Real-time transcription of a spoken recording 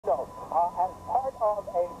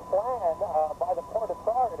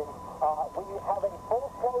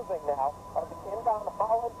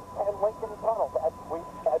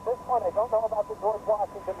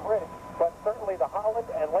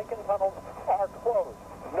are closed.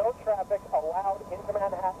 No traffic allowed into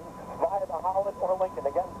Manhattan via the Holland or Lincoln.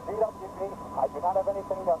 Again, CWB, I do not have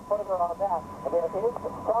anything further on that. And there is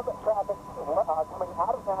some traffic coming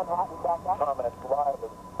out of Manhattan back out. Comments live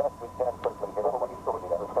as best we can quickly here. What are you doing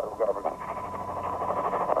here? The federal government.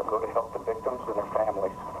 I'll go to help the victims and their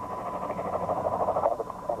families.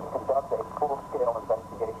 And conduct a full-scale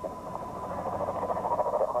investigation.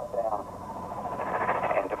 Shut down.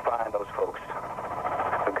 And to find those folks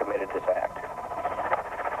who committed this act.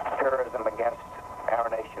 Terrorism against our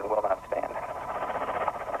nation will not stand.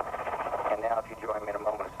 And now if you join me in a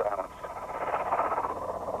moment of silence.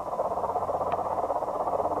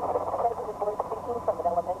 President Bush speaking from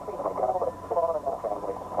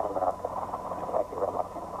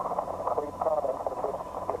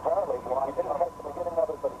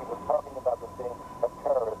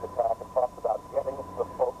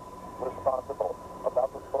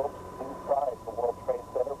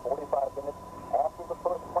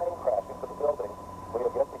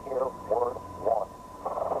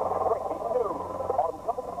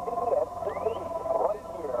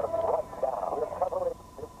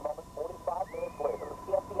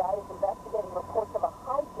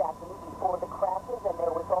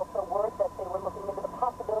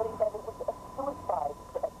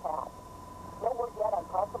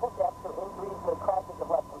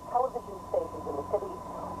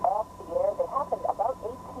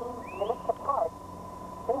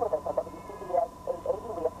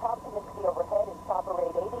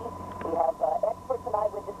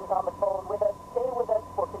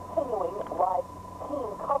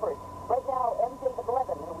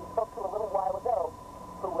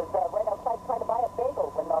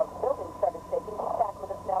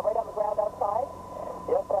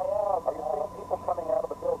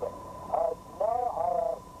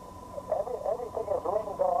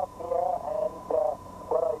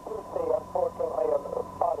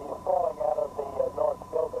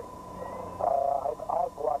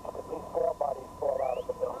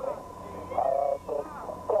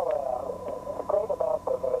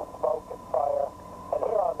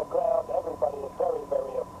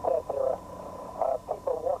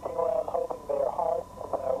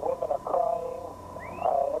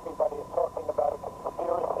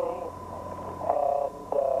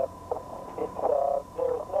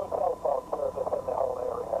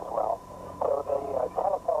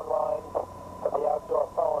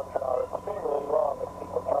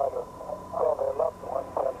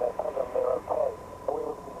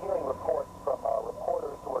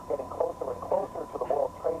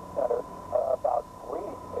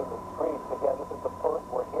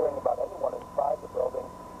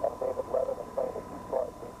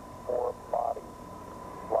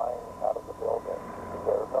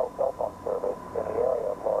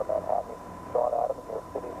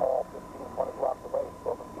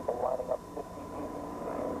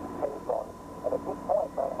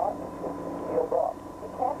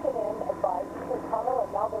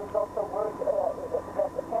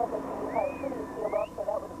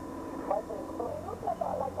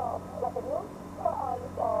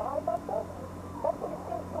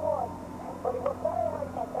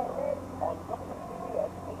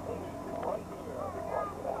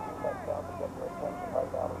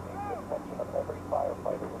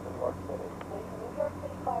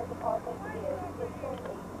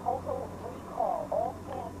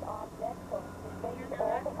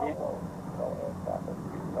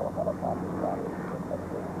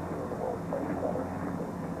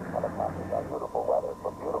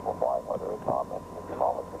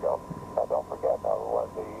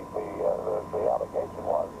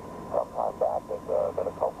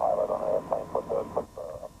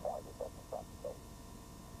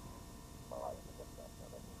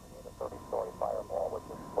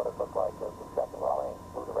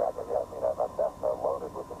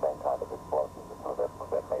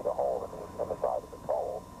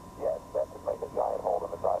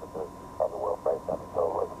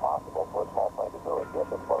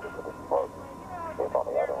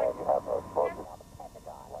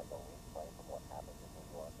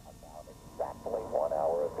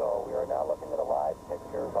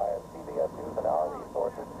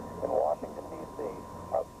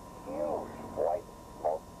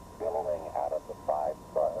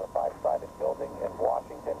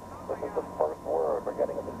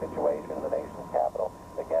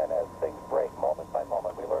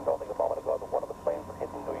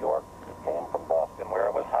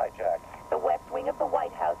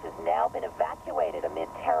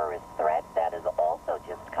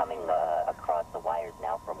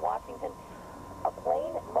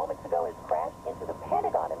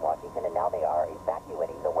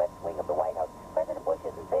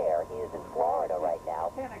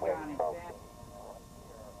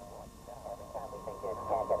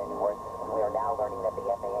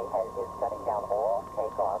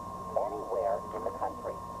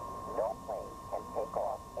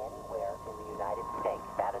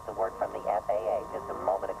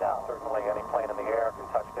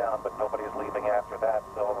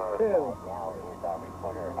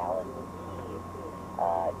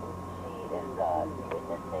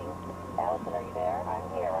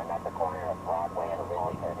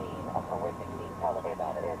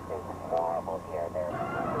is horrible here.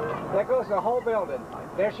 There goes the whole building.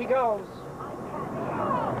 There she goes.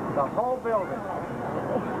 The whole building.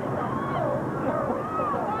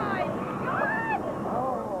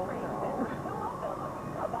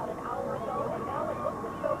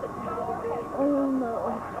 Oh no.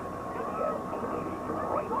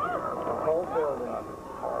 The whole building.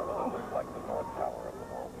 Looks like the North Tower of the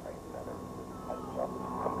World Trade Center has just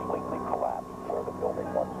completely collapsed where the building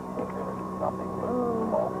once stood. There is nothing but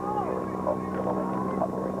smoke, smoke billowing,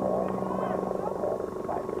 covering all the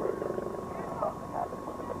skyscrapers. Nothing happened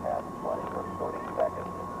within the past 20 or 30 seconds.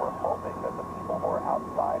 We're hoping that the people who are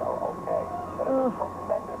outside are okay. That it's a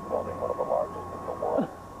tremendous building, one of the largest in the world,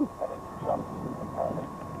 and it's just apparently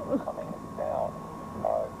coming down.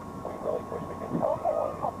 We really wish we could tell you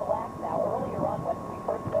more. It's black now. Earlier on, when we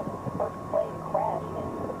first noticed the first plane crash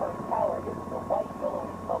into the first tower, it was a white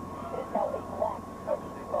billowing smoke. It is now a black steady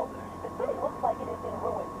smoke. The city looks like it is in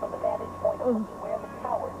ruins from the vantage point of looking where the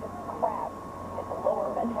tower just crashed into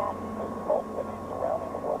lower Manhattan. There's smoke that is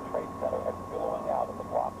surrounding the World Trade Center and billowing out in the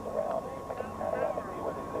blocks around. As you take a panoramic view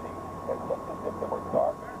of the city, it looks as if there were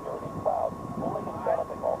dark, dirty clouds fully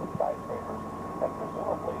enveloping all the skyscrapers. And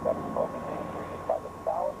presumably that smoke is being breathed by the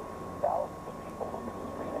thousands of people who are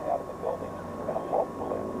streaming out of the building, and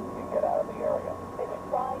hopefully you get out of the area. They've been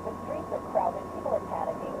trying. The streets are crowded. People are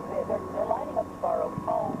panicking. They're lining up to borrow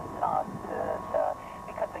phones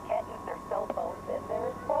because they can't use their cell phones. And there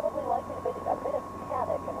is probably likely to be a bit of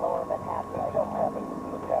panic in lower Manhattan. It just happened in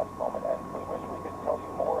the past moment, and we wish we could tell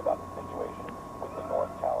you more about the situation with the North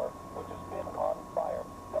Tower, which has been on fire.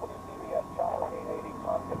 WCBS Channel 880,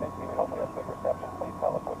 Tom Kaminsky. We hope we have good reception. Please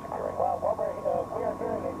tell us what you're hearing. Well, we are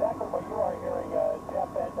hearing exactly what you are hearing, Jeff,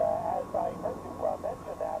 and as I heard you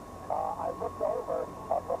mention that, I looked over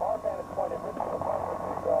from our vantage point in Richmond, which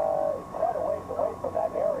is quite a ways away from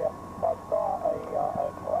that area, saw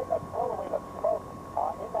quite a billowing of smoke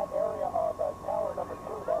in that area of Tower number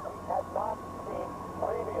 2 that we had not seen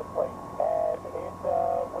previously, and it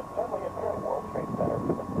would certainly appear the World Trade Center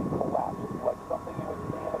simply collapsed, like something you would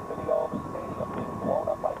see in a video of a stadium being blown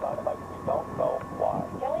up by dynamite. We don't know why.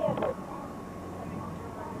 Kelly Edwards.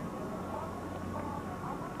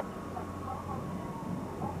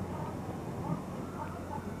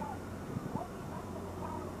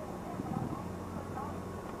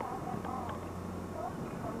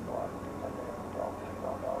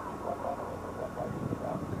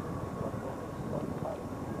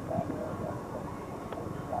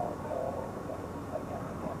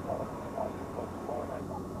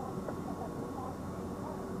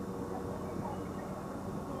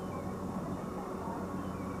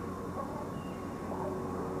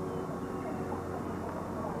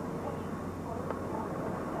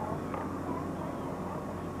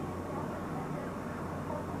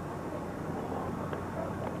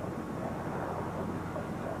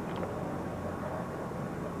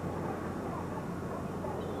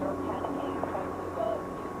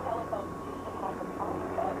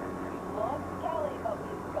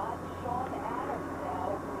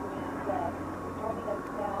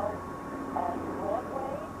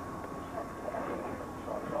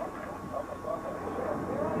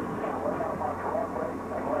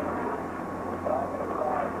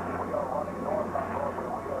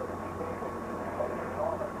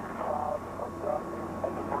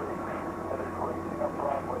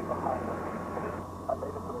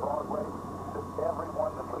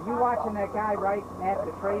 Are you watching that guy right at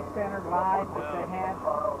the Trade Center live with the hand?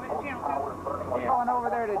 He's going over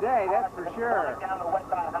there today, that's for sure. Down the West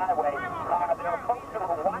Side Highway, there were folks who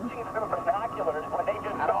were watching through binoculars when they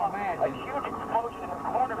just saw a huge explosion in the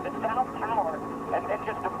corner of the South Tower, and then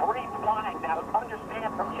just debris flying. Now, understand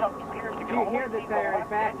from Chuck Spears, you can You hear that they're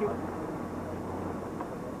evacuating.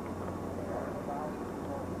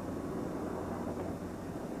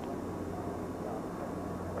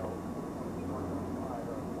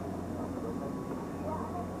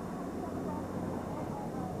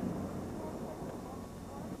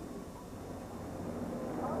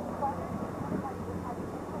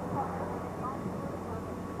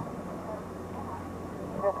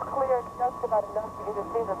 Just about enough for you to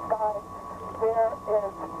see the sky. There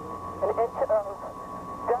is an inch of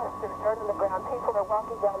dust or dirt on the ground. People are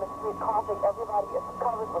walking down the street coughing. Everybody is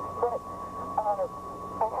covered with soot.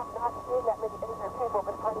 I have not seen that many injured people,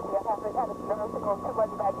 but frankly, I haven't had a nerve to go too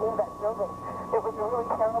much back near that building. It was a really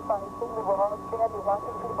terrifying scene. We were all standing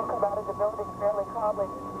watching people come out of the building fairly calmly,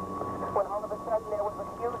 when all of a sudden there was a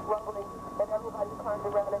huge rumbling, and everybody turned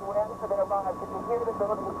around and ran for their lives. You could hear the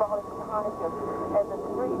building falling behind you, and the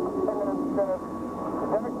street and the dirt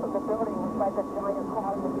from the building was like a giant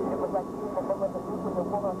cloud. It was like being in the middle of the nuclear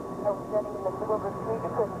war. I was standing in the middle of the street.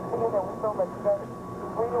 You couldn't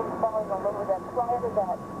discovered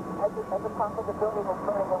that as the top of the building was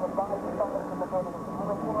burning, there were bodies falling from the building. It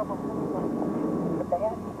was a horrible situation. The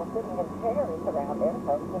band were sitting in chairs around there,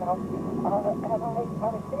 so, you know, and I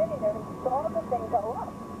was standing there and saw the thing go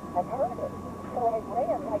up and heard it. So I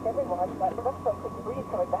ran like everyone, but the rest of them couldn't breathe,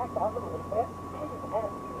 so I backed out a little bit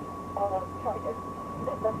and tried to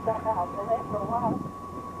get the stuff out. And after a while,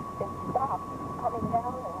 it stopped coming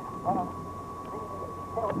down, and